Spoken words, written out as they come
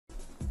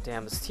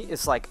Damn, this team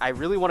is like, I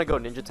really want to go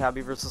Ninja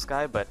Tabby versus this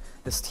guy, but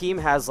this team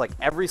has like,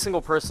 every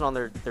single person on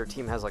their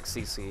team has like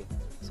CC.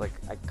 It's like,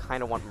 I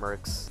kind of want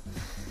Mercs.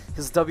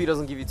 His W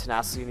doesn't give you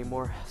tenacity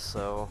anymore,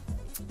 so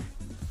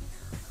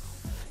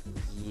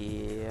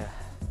yeah,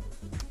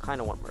 kind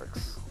of want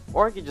Mercs.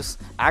 Or I could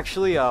just,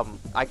 actually,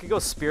 I could go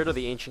Spirit of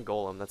the Ancient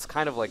Golem. That's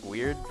kind of like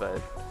weird,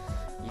 but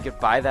you could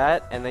buy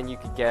that, and then you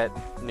could get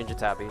Ninja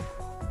Tabby.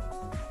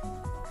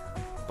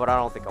 But I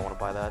don't think I want to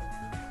buy that.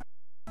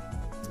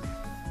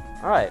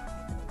 Alright.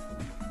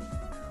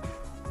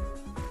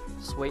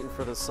 Just waiting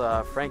for this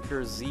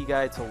Franker Z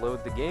guy to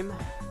load the game.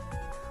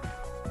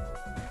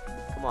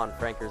 Come on,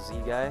 Franker Z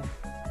guy.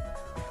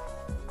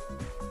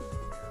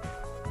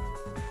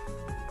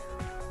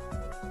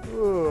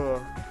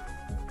 Ugh.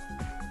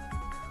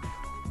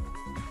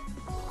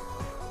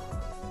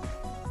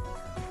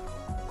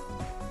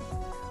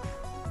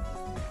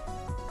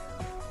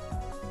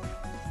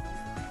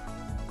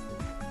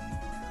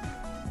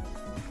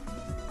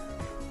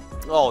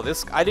 Oh,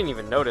 this, I didn't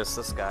even notice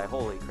this guy.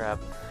 Holy crap.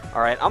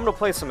 Alright, I'm gonna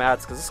play some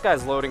ads, because this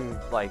guy's loading,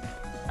 like,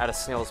 at a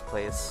snail's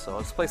pace. So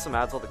let's play some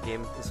ads while the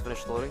game is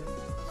finished loading.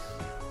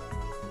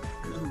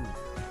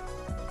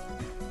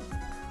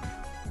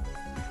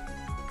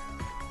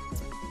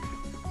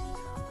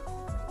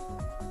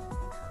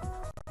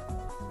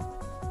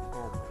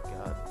 Oh my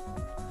god.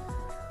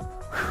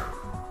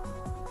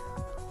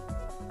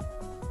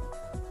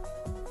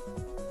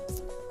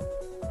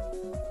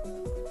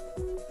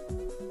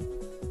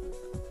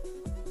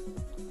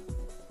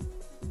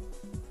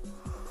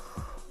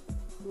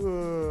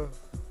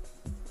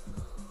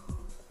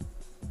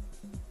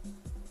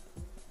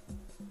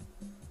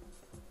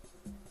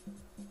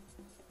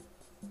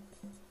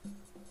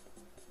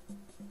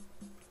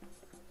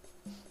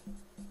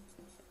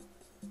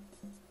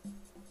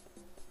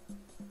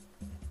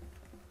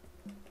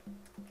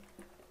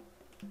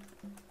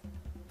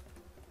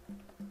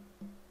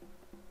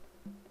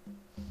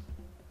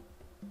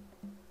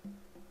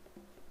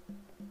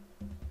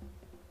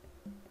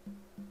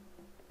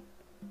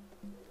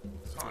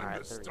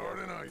 Alright, there we go. Start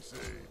an ice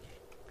age.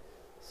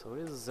 So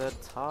it is Z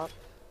top.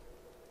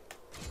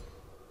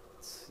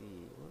 Let's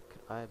see, what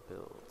could I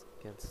build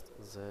against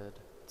Z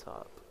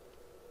top?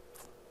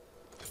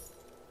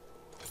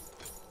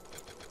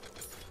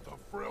 The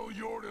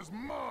Freljord is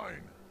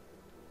mine.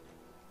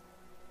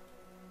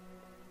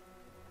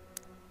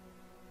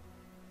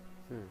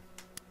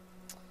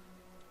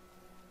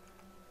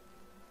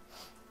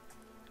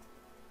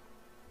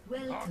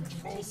 Welcome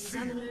to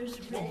Summoner's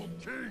Rift.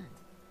 King!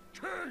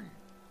 King!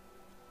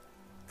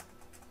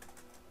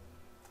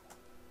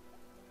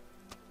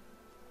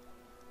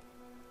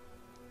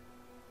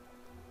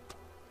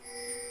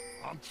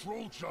 I'm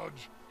Troll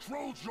Judge,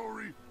 Troll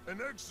Jury,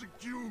 and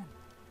Execute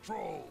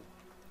Troll.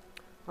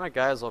 Alright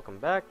guys, welcome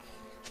back.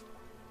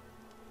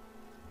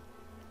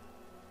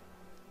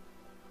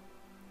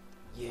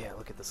 Yeah,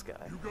 look at this guy.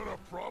 You got a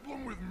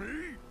problem with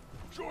me?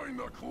 Join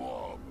the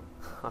club.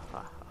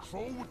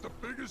 Troll with the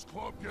biggest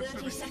club gets to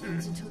 30 be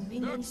seconds king. until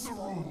minions That's the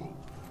spawn. rule.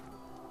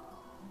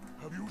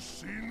 Have you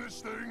seen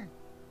this thing?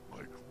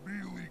 Like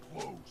really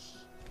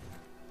close.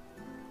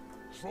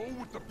 Troll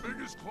with the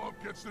biggest club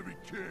gets to be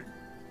king.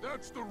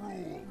 That's the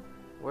rule.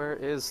 Where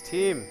is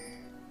team?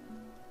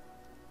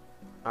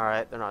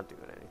 Alright, they're not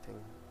doing anything.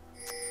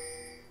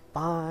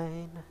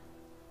 Fine.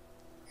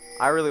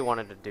 I really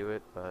wanted to do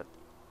it, but...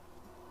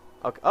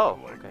 Okay. Oh,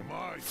 I like okay.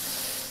 my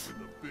with a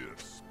bit of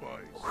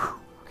spice.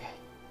 Okay.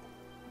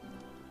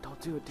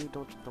 Don't do it, dude.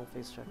 Don't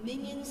face check.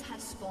 Minions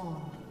have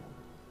spawned.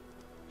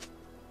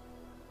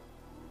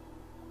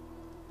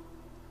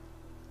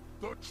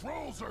 The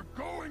trolls are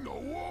going to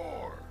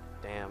war.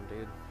 Damn,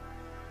 dude.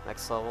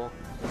 Next level.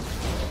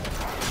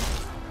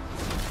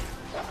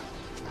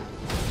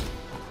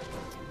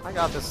 I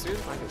got this, dude.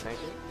 I can tank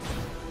it.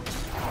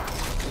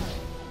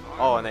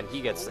 Oh, and then he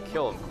gets the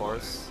kill, of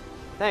course.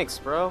 Thanks,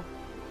 bro.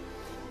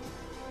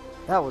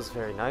 That was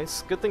very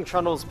nice. Good thing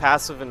Trundle's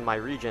passive in my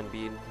regen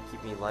bead.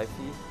 Keep me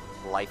lifey,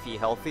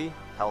 healthy.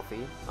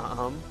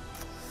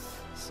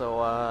 So,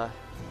 I'm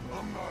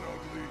not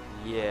ugly.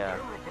 yeah.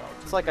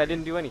 It's like I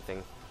didn't do anything.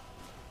 I'm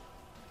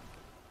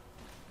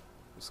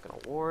just gonna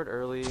ward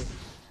early.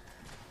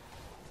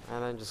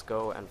 And then just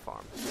go and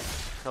farm.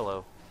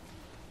 Hello.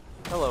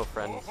 Hello,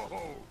 friend.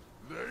 Oh,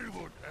 they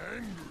look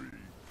angry.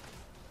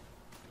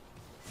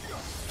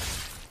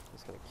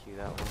 Just gonna queue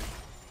that one.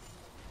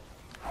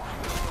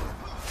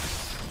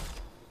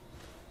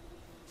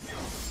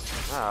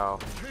 Wow.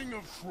 King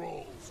of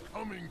trolls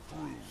coming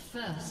through.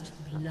 First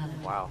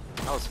blood. Wow.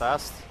 That was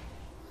fast.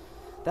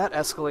 That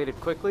escalated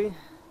quickly.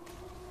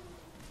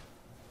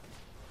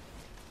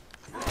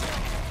 I'm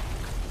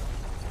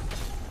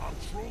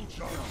Troll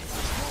Judge,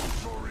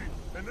 Troll Jury,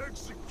 and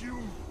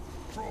Execute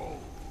Troll.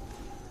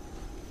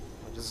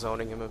 I'm just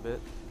zoning him a bit.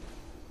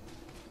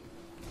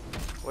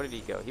 Where did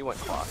he go? He went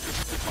clock.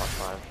 Clock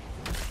 5.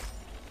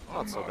 Not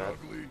I'm so not bad.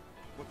 ugly,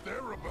 but they're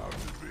about to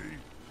be.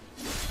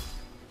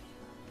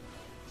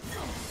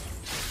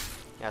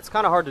 Yeah, it's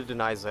kind of hard to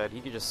deny Zed.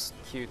 He could just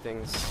Q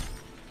things.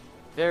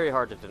 Very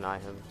hard to deny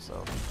him,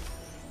 so.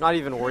 Not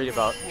even worried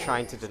about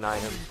trying to deny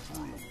him.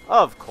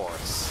 Of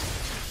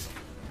course.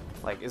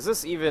 Like, is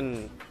this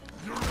even...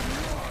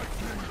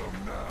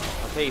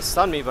 Okay, he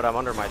stunned me, but I'm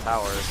under my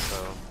tower, so...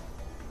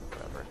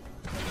 Whatever.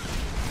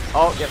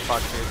 Oh, get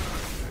fucked, dude.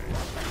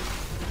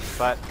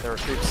 But there were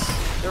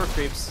creeps. There were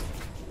creeps.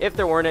 If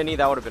there weren't any,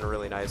 that would have been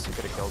really nice. You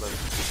could have killed him.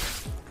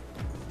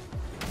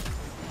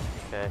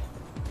 Okay.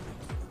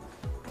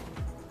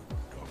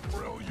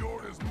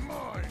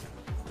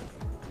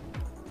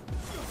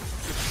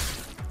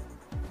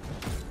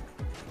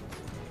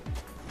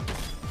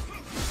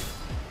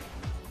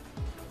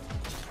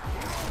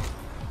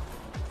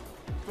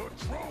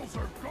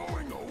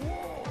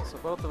 So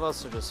both of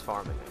us are just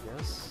farming, I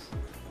guess.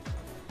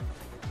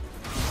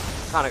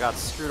 Kind of got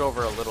screwed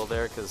over a little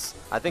there, because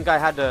I think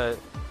I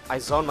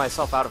zoned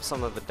myself out of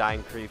some of the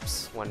dying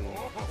creeps when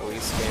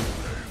Elise came.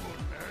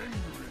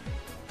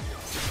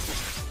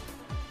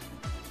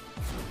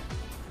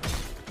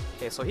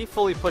 Okay, so he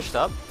fully pushed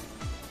up,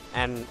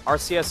 and our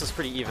CS is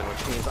pretty even,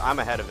 which means I'm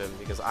ahead of him,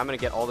 because I'm going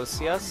to get all this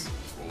CS.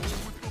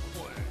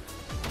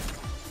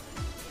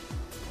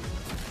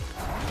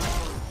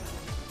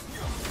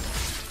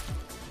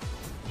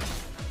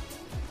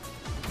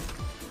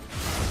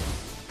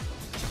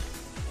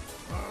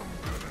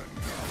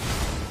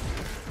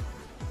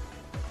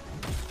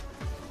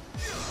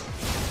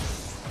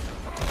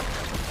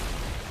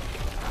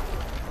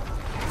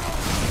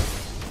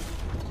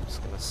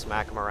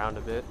 Smack him around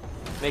a bit.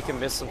 Make him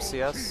miss some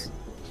CS.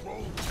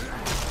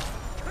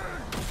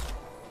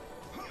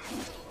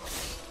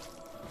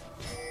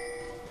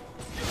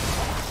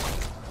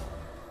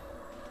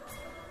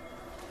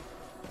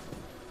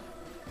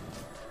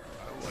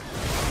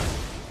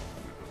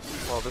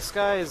 Well, this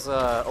guy is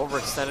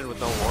overextended with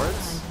no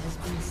wards.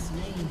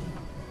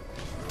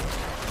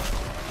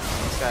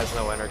 This guy has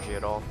no energy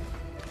at all.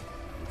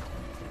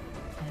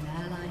 An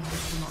ally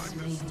has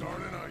been slain.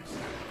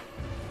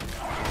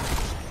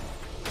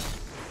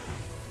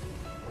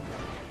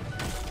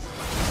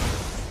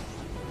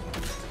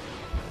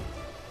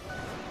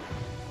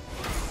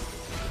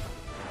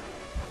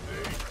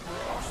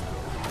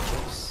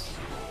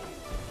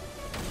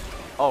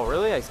 Oh,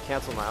 really? I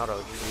canceled my auto.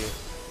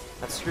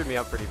 GG. That screwed me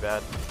up pretty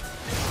bad.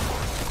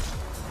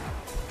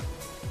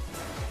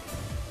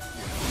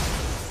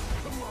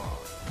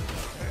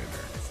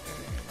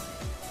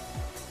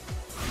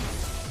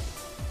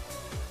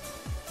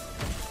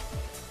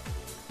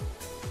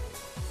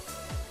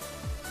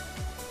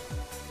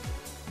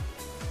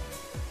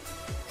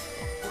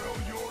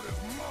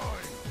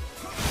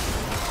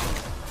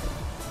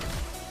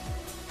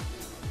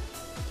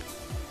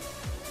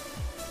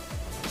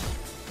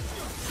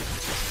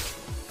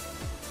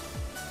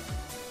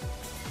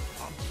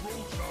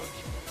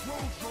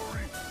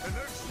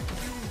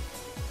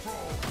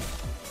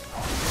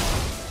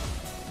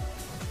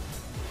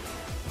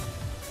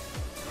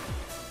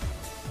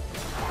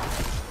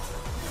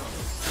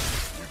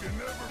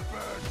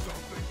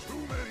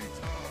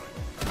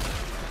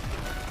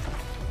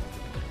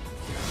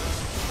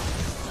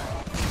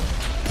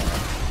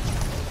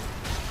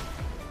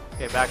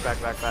 Okay,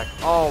 back.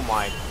 Oh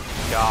my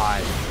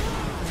god.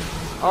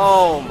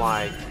 Oh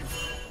my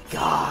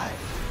god.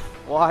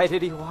 Why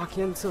did he walk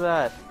into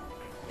that?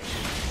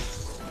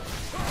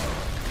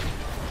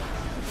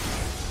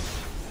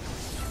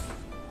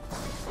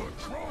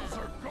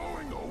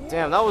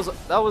 Damn, that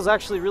was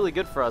actually really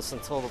good for us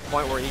until the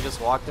point where he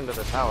just walked into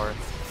the tower.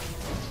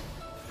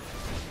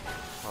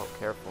 Oh,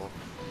 careful.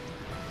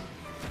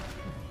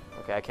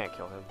 Okay, I can't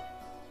kill him.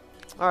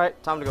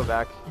 Alright, time to go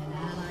back.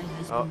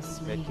 Oh,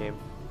 mid came.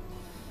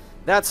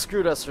 That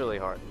screwed us really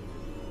hard.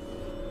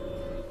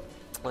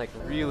 Like,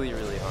 really,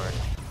 really hard.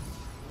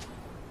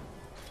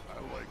 I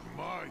like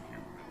my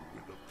human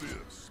with a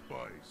bit of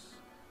spice.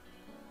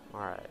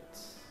 Alright.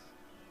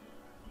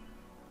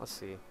 Let's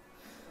see.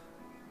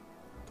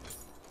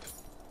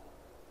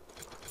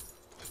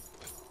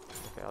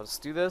 Okay, I'll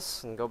just do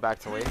this and go back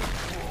to late.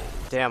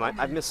 Damn,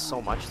 I missed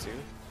so much, too.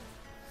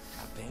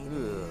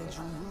 Ugh.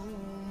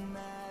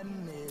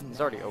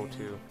 He's already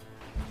 0-2.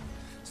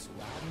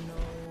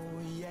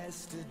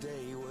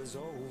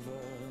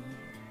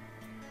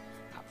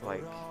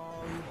 Like,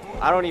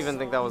 I don't even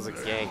think that was a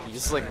gank. He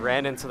just like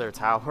ran into their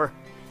tower.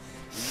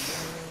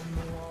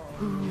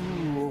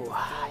 Ooh,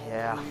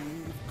 yeah.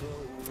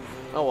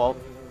 Oh well.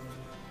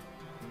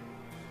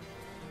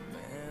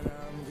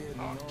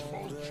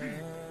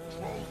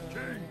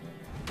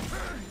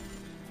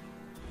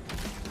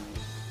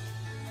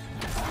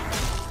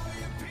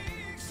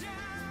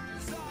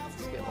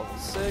 Let's get level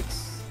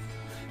 6.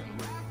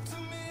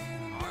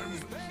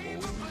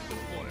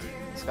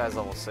 This guy's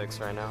level 6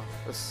 right now.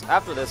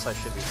 After this, I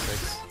should be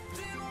 6.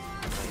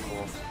 Okay,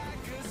 cool.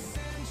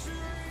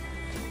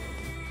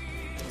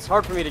 It's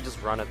hard for me to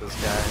just run at this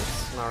guy.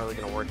 It's not really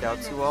gonna work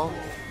out too well.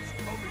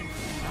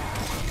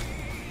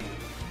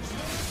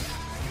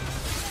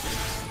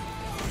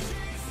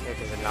 Okay, I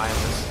can deny him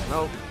this.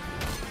 Nope.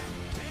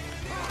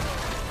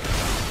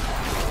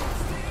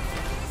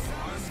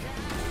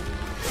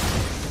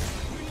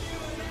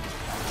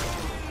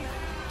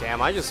 Damn,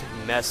 Damn, I just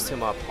messed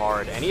him up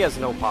hard, and he has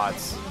no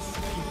pots.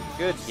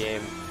 Good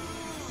game.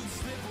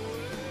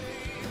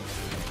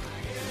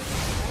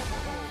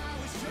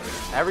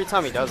 Every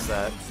time he does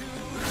that.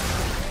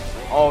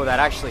 Oh, that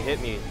actually hit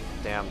me.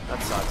 Damn,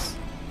 that sucks.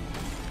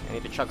 I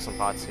need to chuck some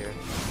pots here.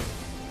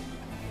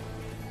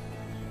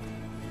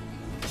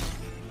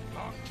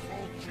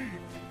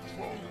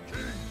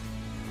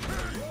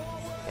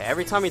 Yeah,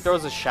 every time he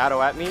throws a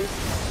shadow at me,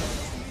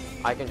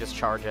 I can just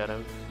charge at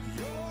him.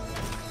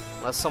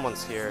 Unless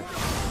someone's here.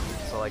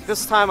 So like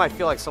this time I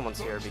feel like someone's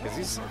here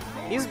because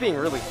he's being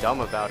really dumb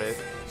about it.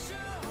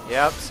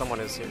 Yep, someone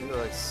is here.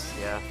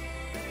 Yeah.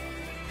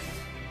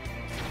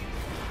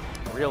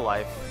 Real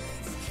life.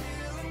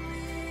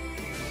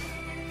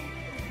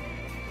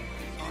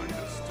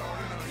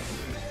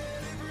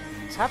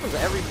 This happens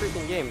every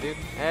freaking game, dude.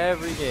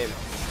 Every game.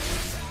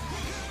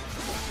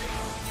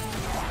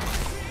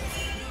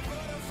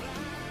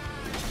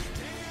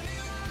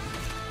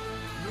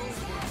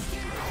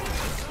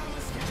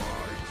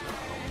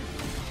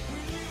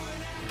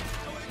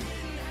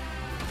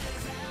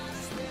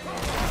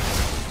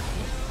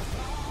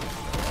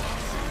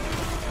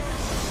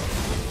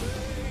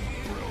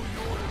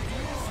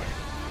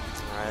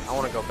 Alright, I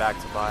want to go back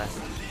to buy.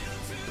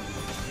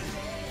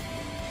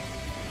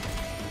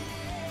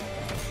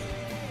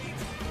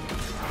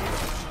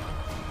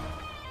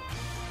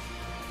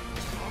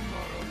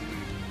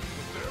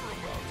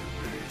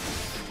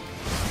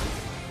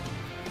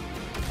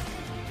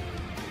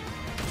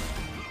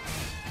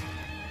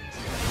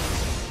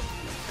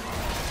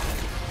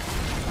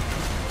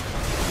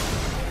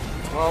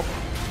 Well,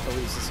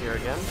 Elise is here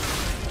again.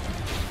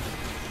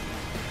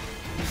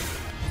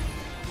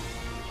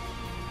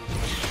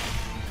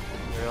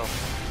 Real.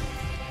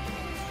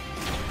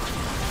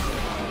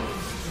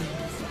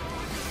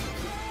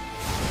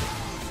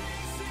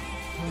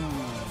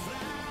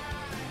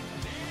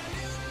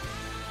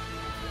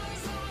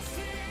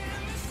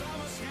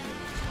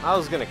 I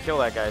was gonna kill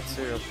that guy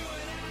too.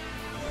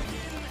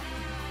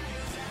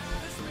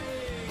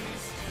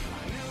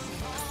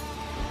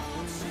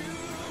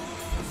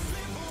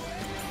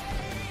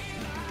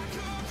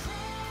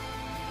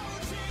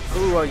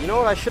 Ooh, you know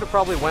what? I should have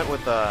probably went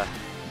with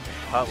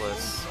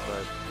Cutlass,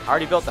 but I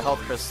already built the health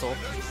crystal.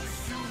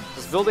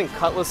 Just building a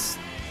Cutlass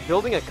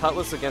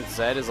against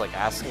Zed is like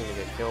asking to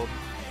get killed.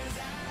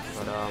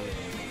 But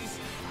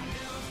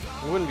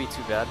it wouldn't be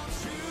too bad.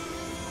 Does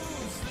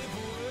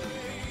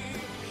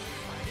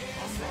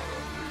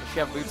she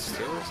have boots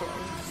too or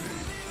something?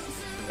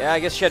 Yeah, I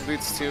guess she had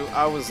boots too.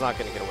 I was not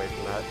gonna get away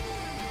from that.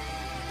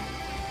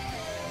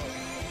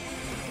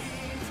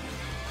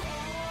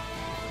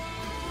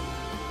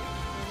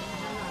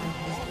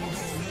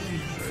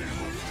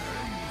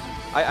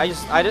 I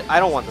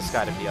don't want this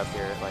guy to be up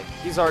here. Like,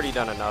 he's already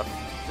done enough.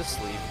 Just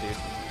leave, dude.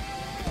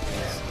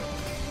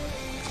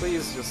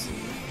 Please just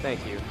leave.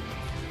 Thank you.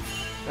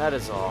 That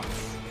is all.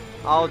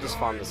 I'll just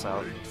farm this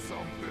out.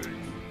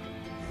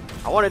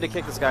 I wanted to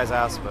kick this guy's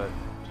ass, but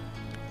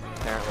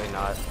apparently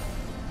not.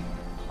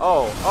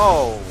 Oh,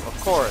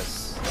 of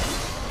course.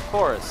 Of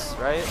course,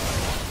 right?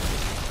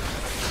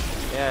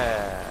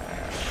 Yeah.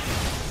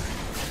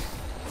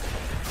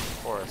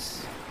 Of course.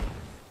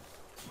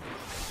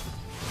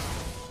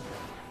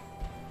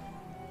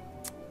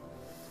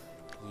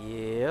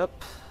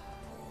 Yep.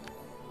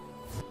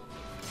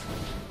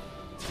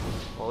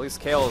 Well, at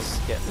least Kale's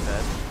getting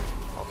fed.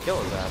 I'll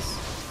kill his ass.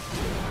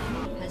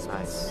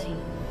 Nice.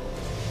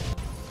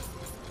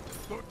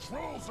 The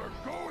trolls are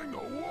going to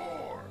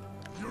war!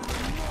 You're in my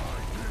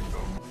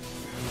kingdom!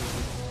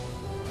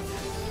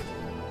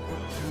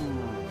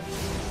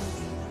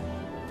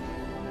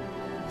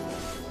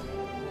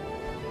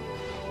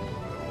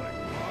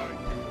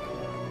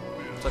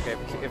 It's okay.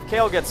 If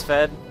Kale gets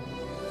fed,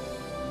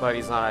 but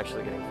he's not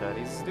actually getting fed,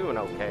 he's doing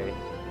okay.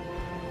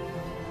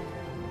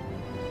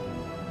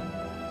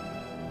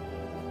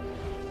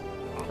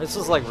 This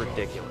is like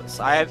ridiculous.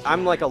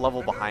 I'm like a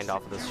level behind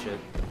off of this shit.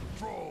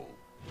 How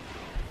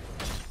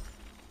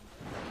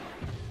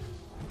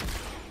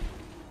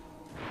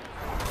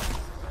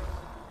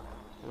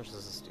much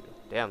does this do?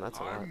 Damn, that's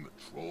a lot. I'm the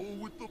troll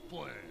with the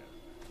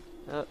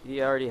plan.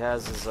 He already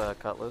has his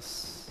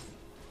Cutlass.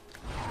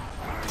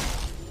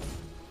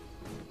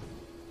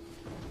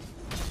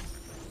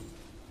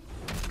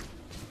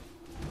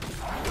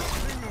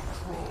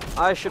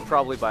 I should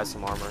probably buy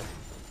some armor,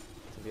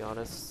 to be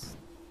honest.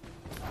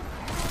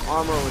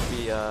 Armor would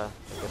be a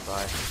good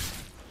buy.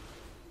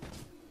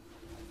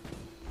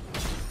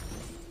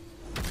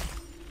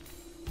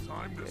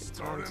 Okay,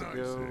 time to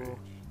go.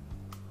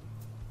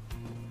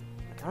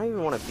 I don't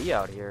even want to be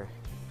out here.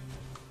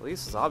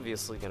 Elise is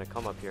obviously going to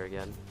come up here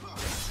again.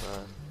 That's the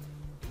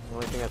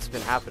only thing that's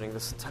been happening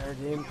this entire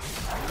game.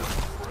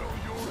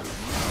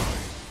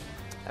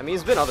 I mean,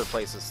 he's been other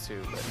places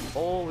too, but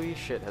holy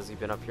shit has he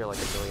been up here like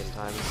a million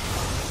times.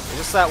 It's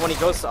just that when he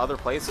goes to other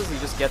places, he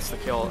just gets the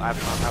kill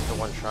after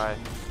one try.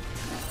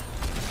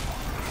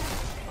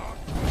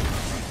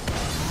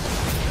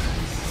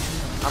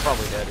 I'm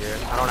probably dead here.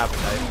 I don't have to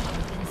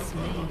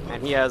die.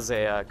 And he has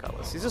a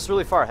cutlass. He's just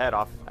really far ahead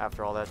off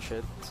after all that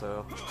shit,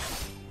 so...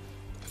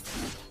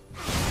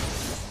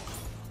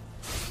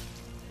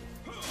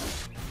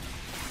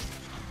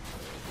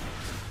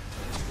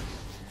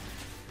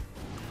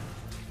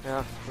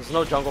 Yeah, there's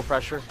no jungle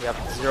pressure. You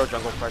have 0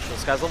 jungle pressure.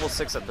 This guy's level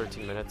 6 at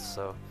 13 minutes,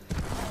 so...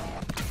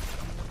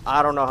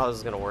 I don't know how this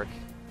is gonna work.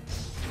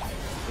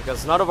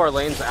 Because none of our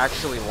lanes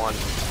actually won.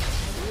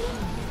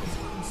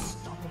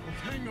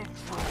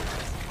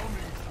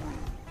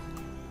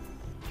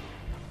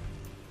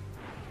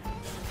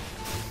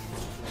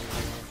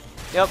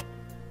 Yep.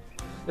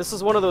 This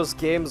is one of those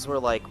games where,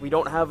 like, we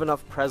don't have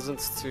enough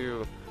presence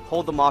to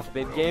hold them off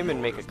mid-game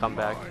and make a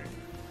comeback.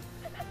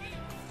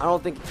 I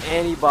don't think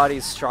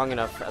anybody's strong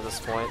enough at this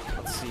point.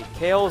 Let's see.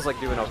 KO is, like,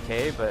 doing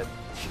okay, but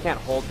she can't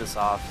hold this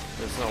off.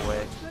 There's no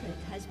way. Turret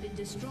has been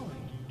destroyed.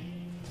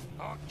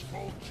 Not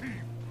Troll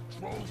Chief,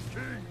 Troll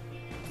King.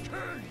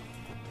 King!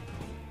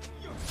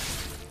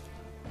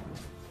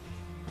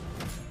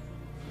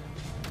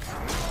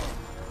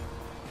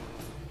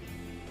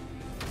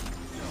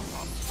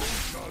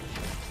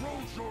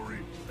 Troll Shori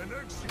and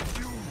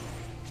execute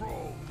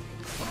Troll.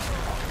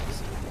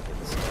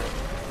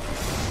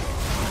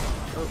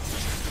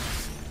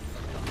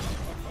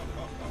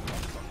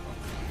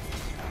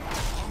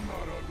 I'm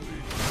not ugly.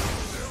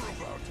 They're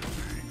about to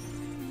be.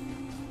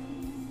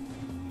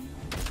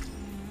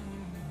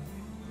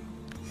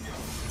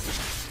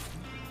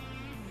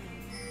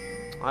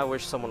 I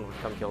wish someone would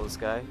come kill this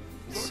guy.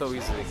 He's so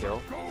easy to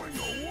kill.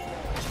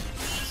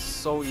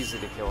 So easy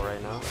to kill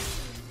right now.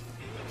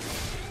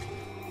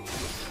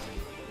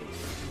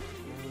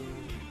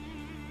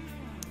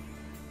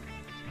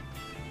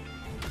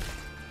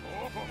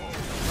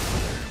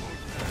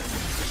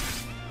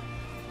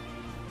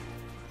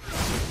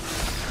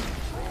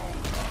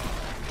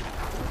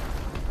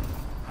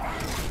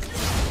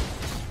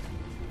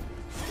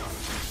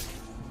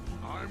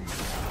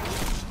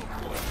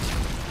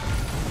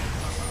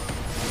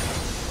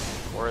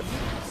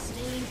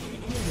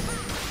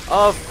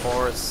 Of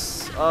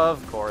course,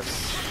 of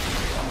course.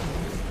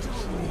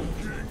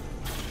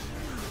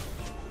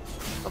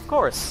 Of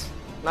course.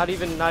 Not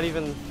even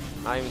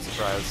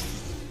surprised.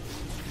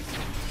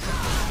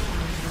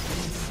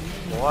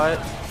 What?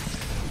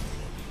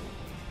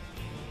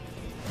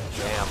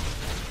 Damn.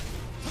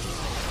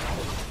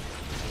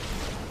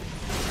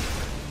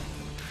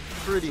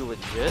 Pretty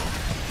legit.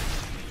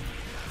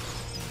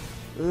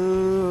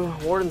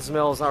 Warden's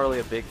Mill is not really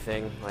a big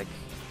thing. Like,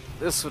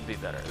 this would be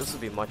better. This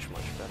would be much,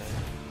 much better.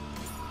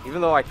 Even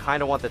though I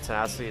kind of want the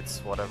tenacity, it's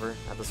whatever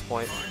at this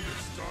point.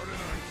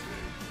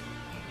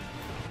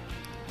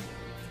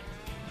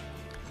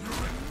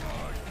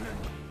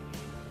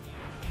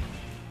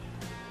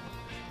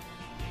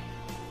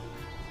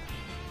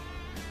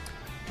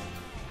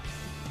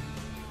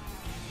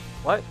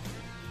 What?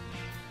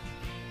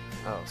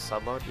 Oh,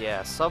 sub mode?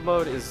 Yeah, sub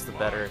mode is the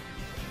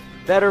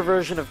better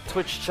version of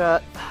Twitch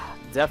chat,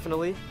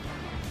 definitely.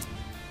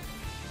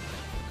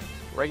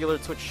 Regular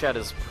Twitch chat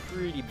is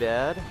pretty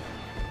bad.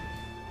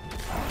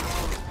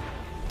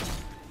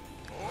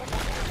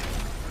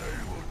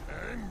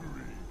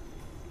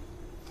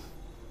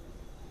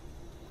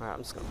 Alright,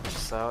 I'm just gonna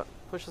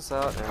push this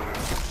out, and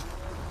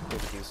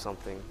maybe do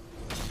something.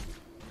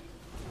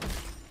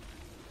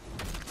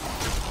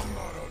 I'm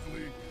not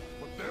ugly,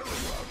 but they're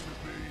about to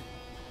be.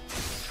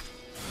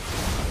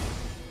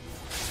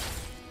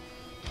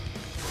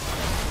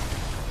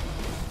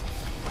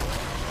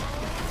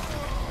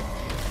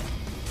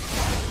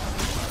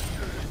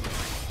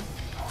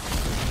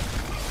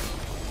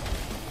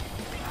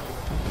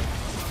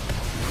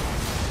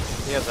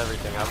 He has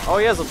everything up. Oh,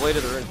 he has a Blade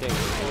of the Rune King.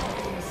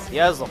 He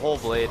has the whole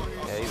blade.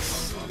 Yeah,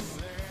 he's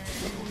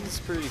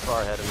pretty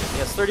far ahead of me. He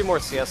has 30 more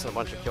CS and a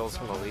bunch of kills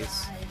from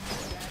Elise.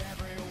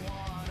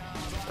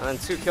 And then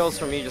 2 kills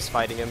from me just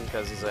fighting him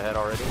because he's ahead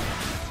already.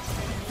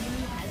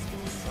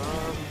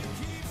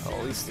 Well,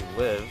 at least he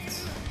lived.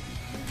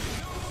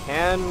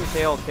 Can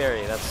Kale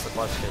carry? That's the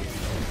question.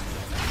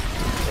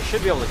 They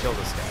should be able to kill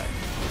this guy.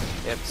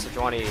 Yep,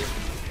 Sejuani,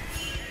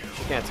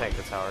 he can't tank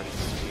the tower.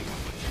 He's weak.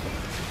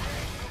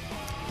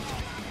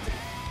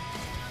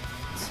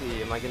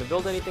 Am I going to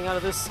build anything out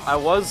of this? I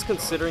was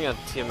considering a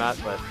Tiamat,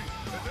 but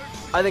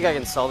I think I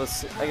can sell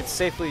this. I can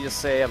safely just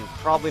say I'm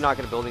probably not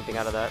going to build anything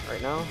out of that right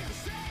now.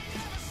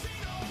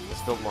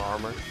 Let's build more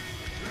armor.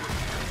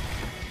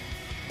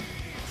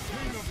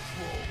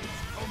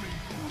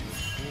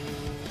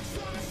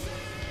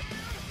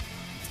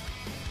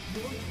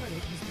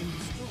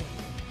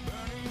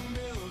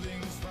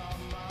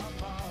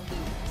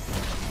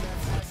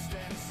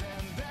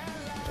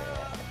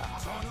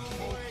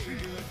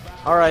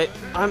 Alright,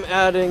 I'm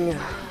adding...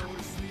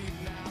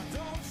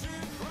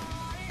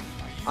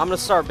 I'm gonna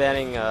start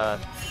banning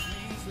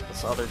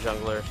this other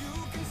jungler.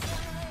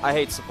 I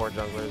hate support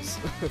junglers.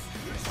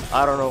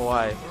 I don't know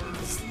why.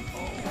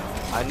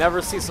 I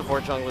never see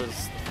support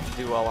junglers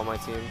do well on my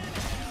team.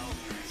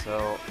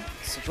 So,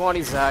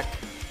 Sejuani Zac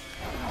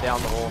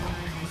down the hole.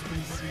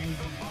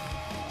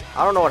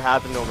 I don't know what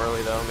happened to him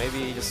early though. Maybe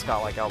he just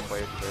got like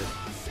outplayed, but...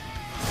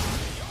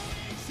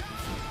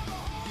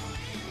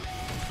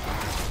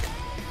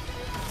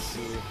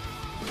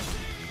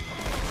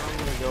 I'm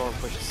gonna go and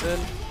push this in.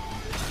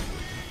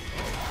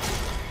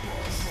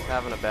 Just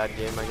having a bad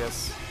game, I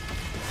guess.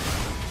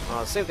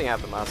 Same thing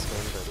happened last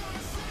game, but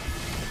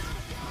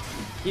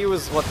he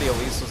was what the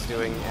Elise was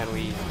doing, and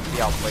we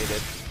outplayed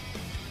it.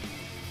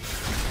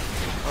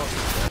 Oh.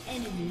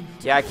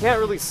 Yeah, I can't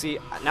really see,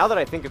 now that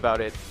I think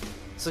about it,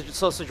 so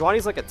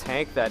Sejuani's like a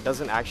tank that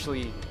doesn't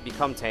actually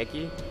become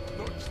tanky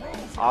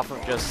off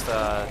of just,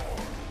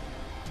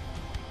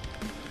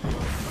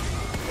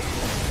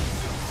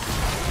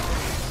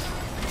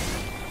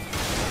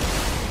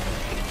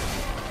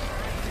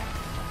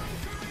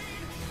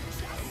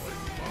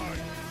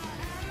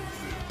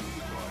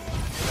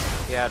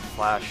 he had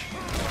flash.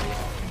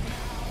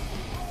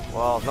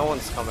 Well, no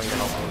one's coming to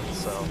help me,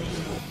 so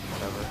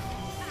whatever.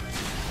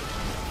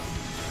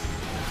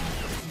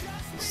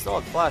 He still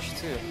had flash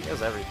too. He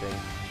has everything.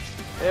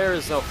 There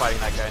is no fighting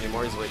that guy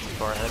anymore. He's way too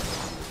far ahead.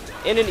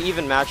 In an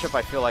even matchup,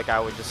 I feel like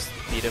I would just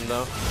beat him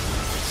though,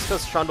 just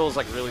because Trundle is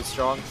like really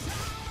strong.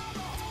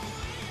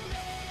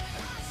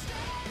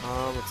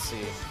 Let's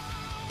see.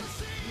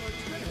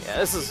 Yeah,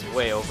 this is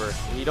way over.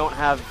 You don't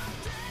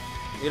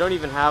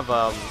even have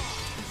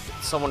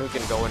someone who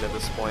can go into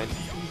this point.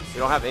 We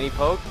don't have any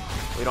poke.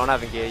 We don't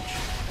have engage,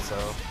 so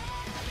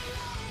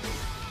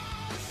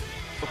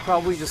we're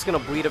probably just gonna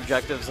bleed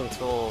objectives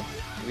until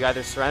we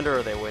either surrender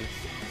or they win.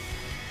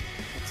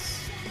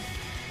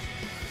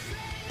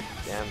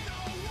 Damn,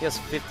 he has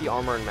 50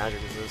 armor and magic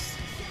resist.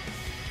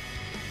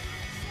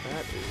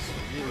 That is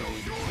really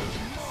weak.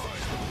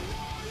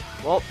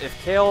 Well, if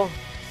Kale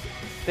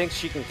thinks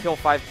she can kill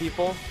 5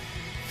 people,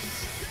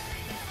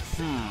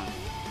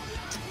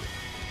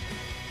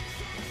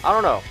 I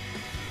don't know.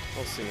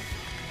 We'll see.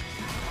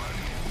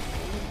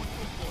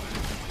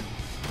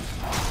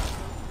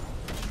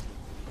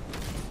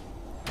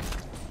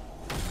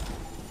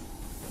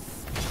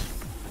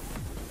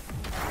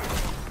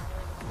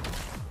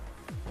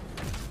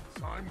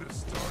 Time to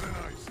start an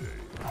ice age.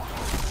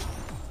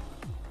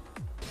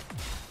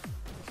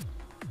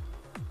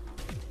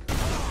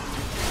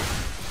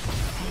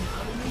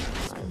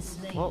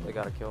 Well, they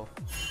got a kill.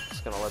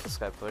 Just gonna let this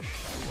guy push.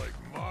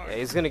 Yeah,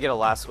 he's gonna get a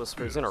last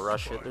whisper. He's gonna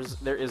rush it.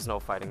 There is no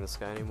fighting this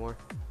guy anymore.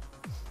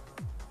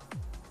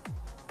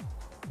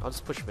 I'll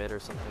just push mid or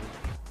something.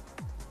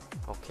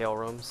 Oh, Kale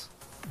roams.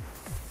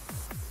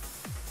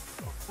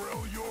 The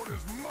Freljord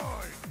is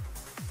mine.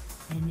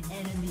 An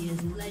enemy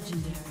is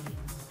legendary.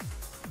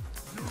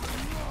 You're in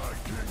my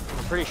kingdom.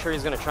 I'm pretty sure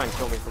he's gonna try and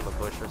kill me from the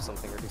bush or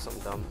something, or do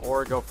something dumb,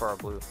 or go for our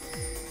blue.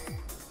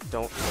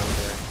 Don't go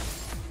there.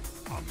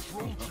 I'm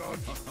Troll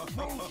Judge.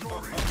 Troll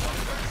Jory.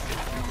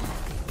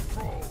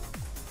 Troll.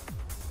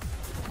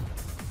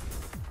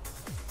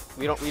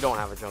 We don't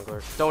have a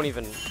jungler. Don't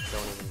even do it.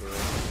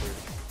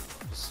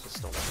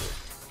 Just don't do it.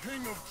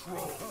 King of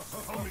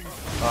Trolls. Coming.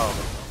 Oh.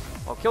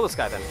 Well, kill this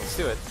guy then. Let's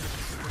do it.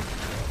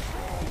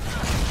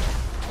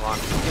 Come on.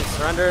 We can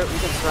surrender. We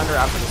can surrender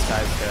after this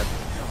guy's dead.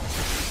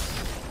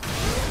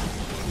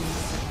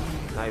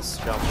 Nice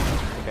jump.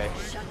 Okay.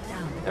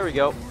 There we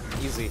go.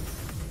 Easy.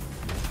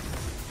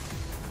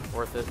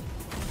 Worth it.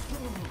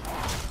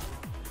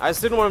 I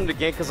just didn't want him to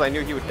gank because I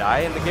knew he would die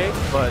in the gank,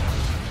 but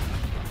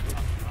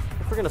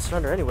if we're gonna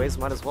surrender anyways,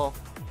 might as well.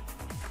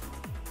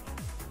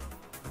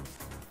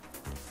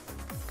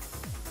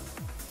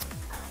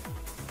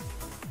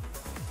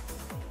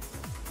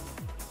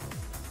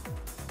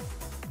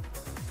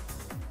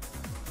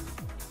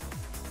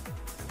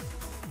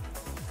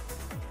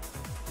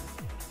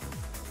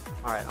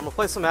 Alright, I'm gonna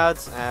play some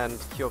ads and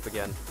queue up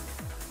again.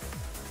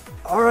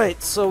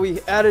 Alright, so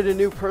we added a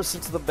new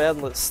person to the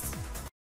ban list.